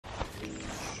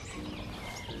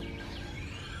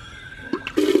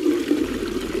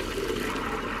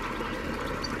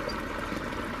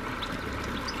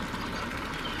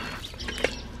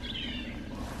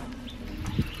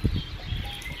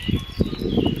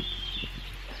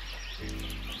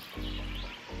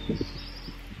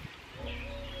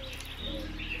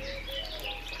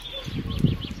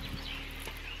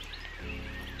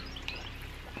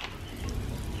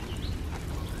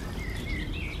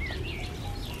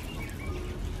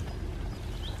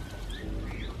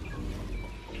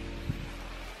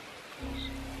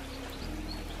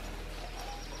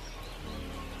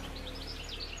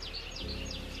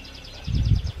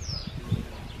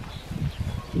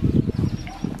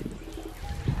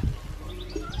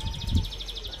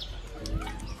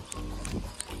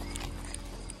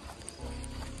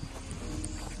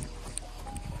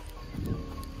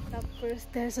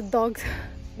There's a dog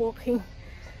walking.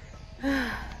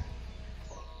 Hi.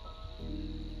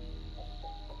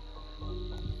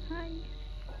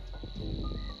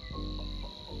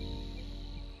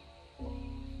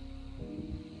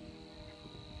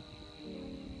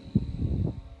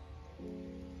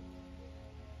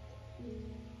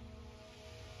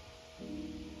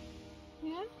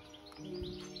 Yeah.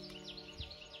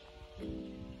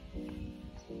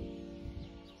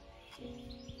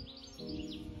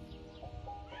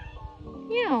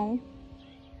 Meow.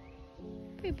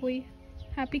 Good boy.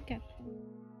 Happy cat.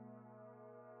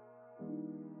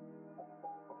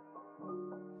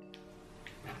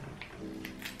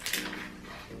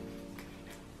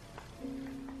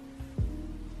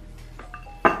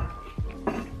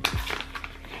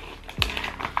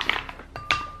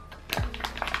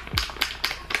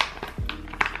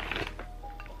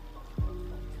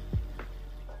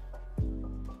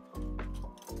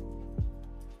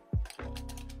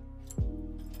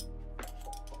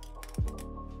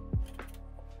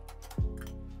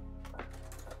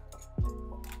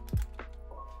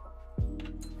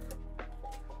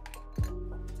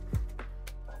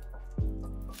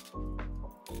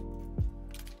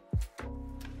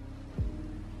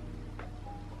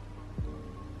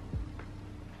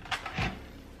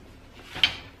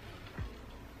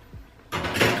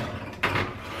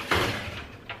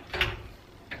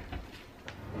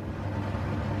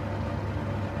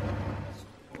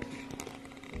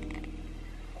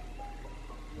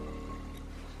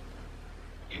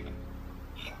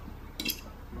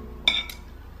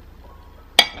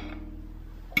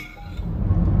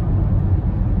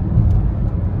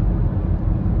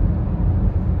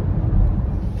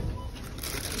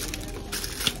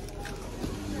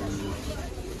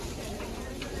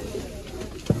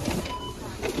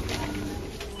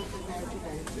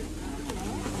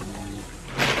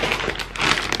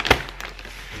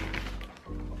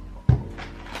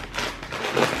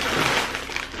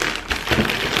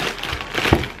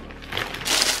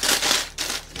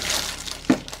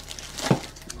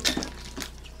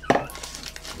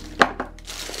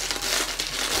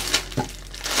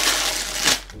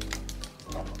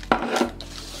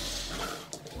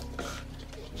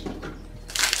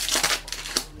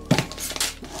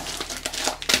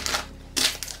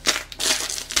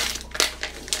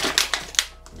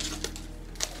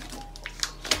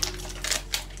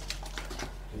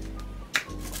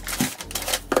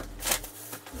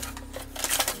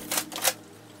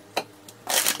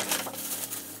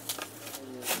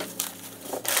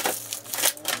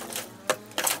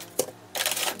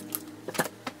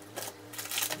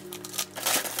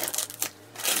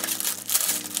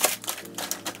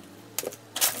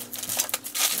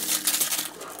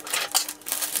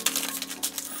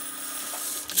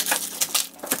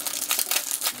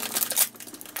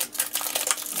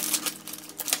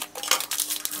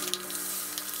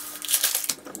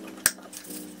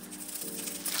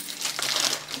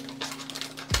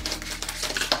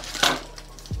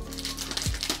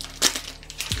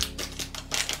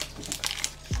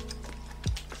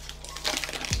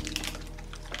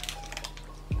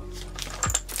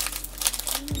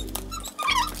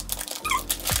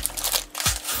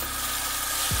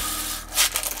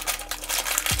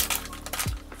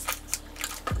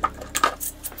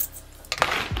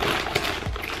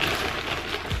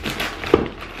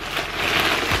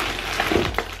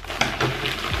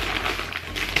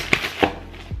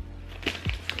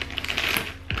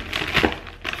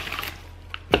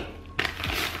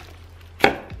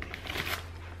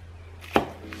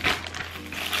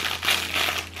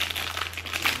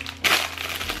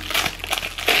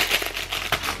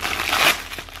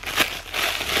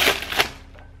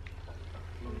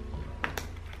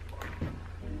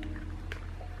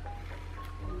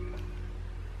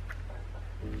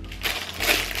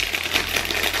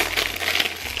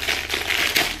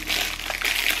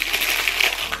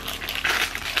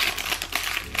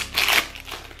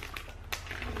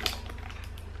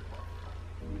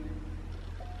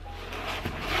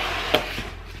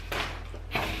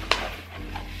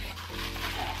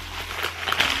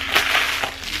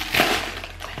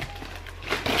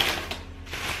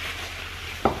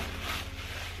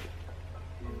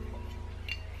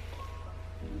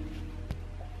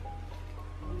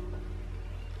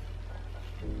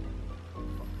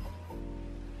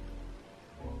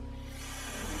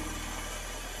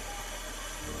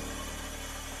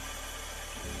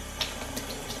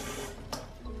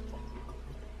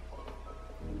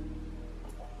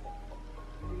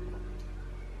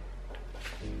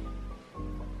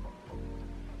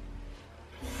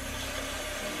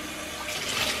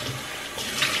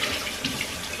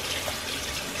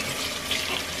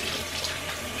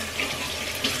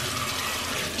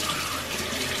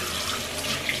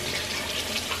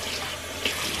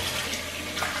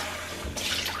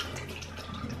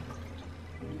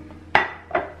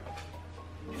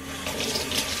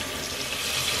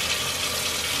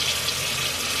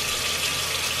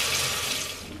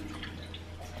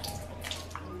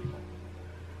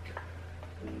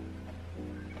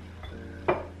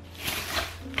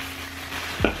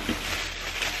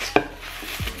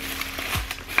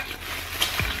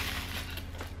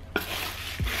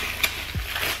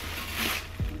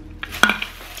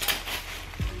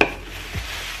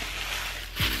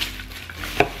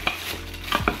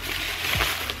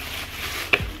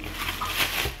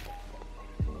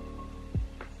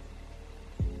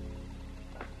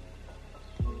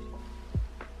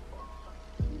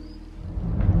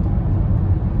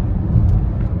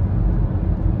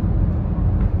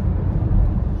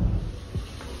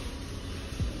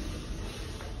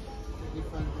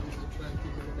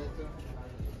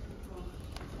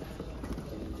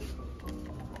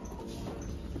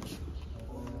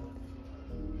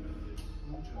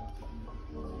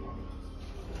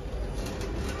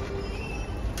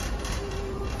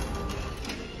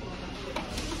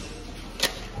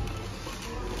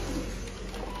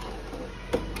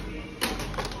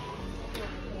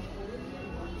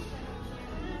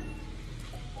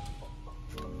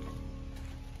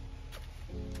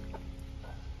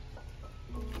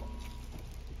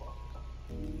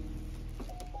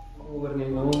 nga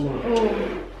yung mangong mo. Oo.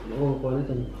 Mangong ko na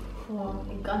ito. Oo.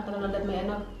 Ikaanta na lang may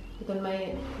ano. Ito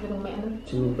may ano.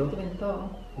 Simento? Simento.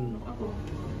 Ako.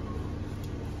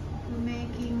 We're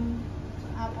making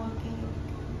apple cake.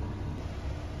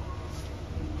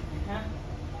 Ha?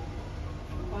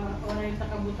 Para sa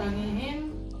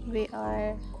kabutangihin. We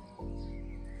are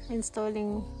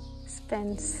installing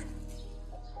spans.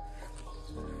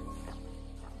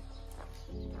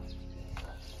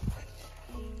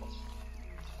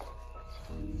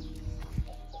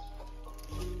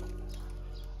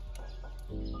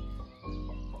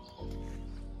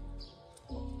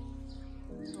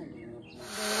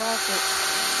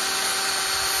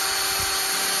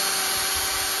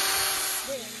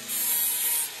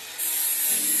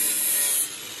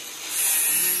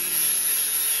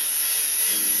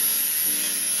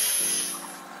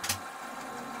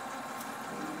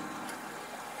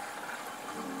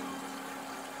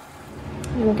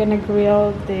 I'm gonna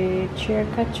grill the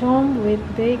chircachom with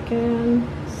bacon,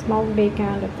 smoked bacon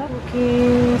on the top.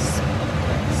 Cooking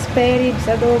spare ribs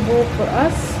adobo for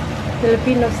us,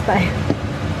 Filipino style.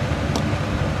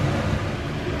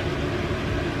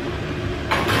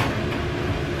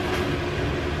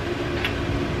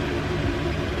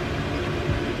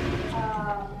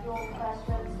 Your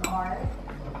questions are,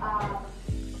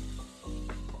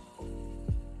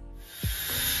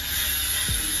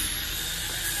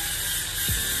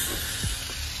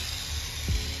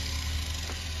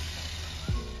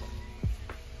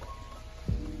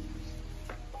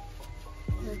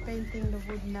 We're painting the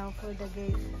wood now for the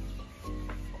gate.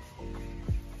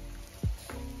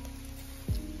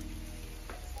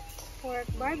 Pork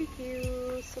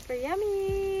barbecue, super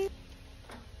yummy!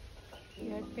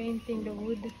 We are painting the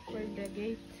wood for the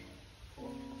gate.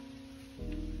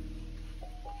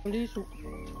 Liso.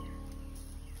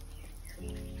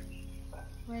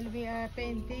 While we are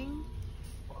painting,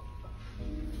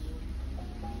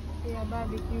 we are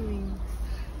barbecuing.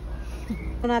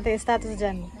 Ano natin status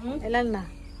dyan? Ilan na?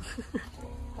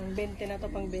 Pang 20 na to,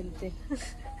 pang 20.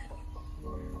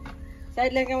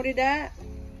 Sideline ka mo, Rida.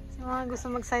 Sa mga gusto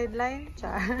mag-sideline,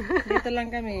 char. Dito lang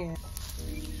kami.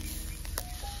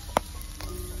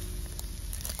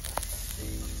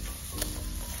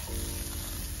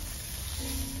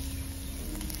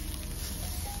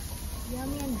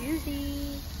 Yummy and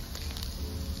juicy.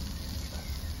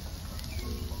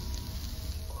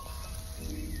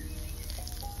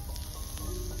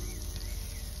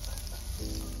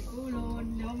 Kulon.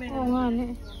 Oo nga,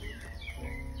 ne.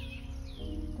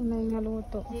 Ito na yung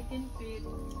naluto. Chicken feet.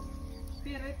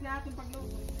 Spirit na ating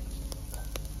pagluto.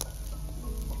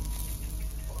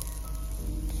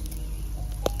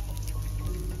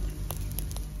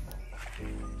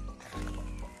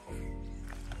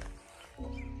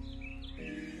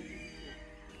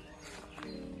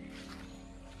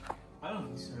 I don't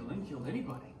think Sarah Lynn killed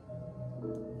anybody.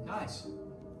 Guys,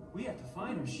 we have to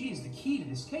find her. She is the key to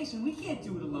this case, and we can't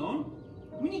do it alone.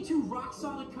 We need two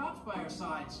rock-solid cops by our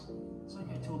sides. It's like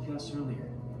I told Gus earlier.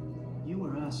 You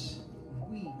or us.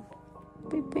 We.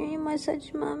 Prepare your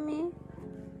massage, mommy.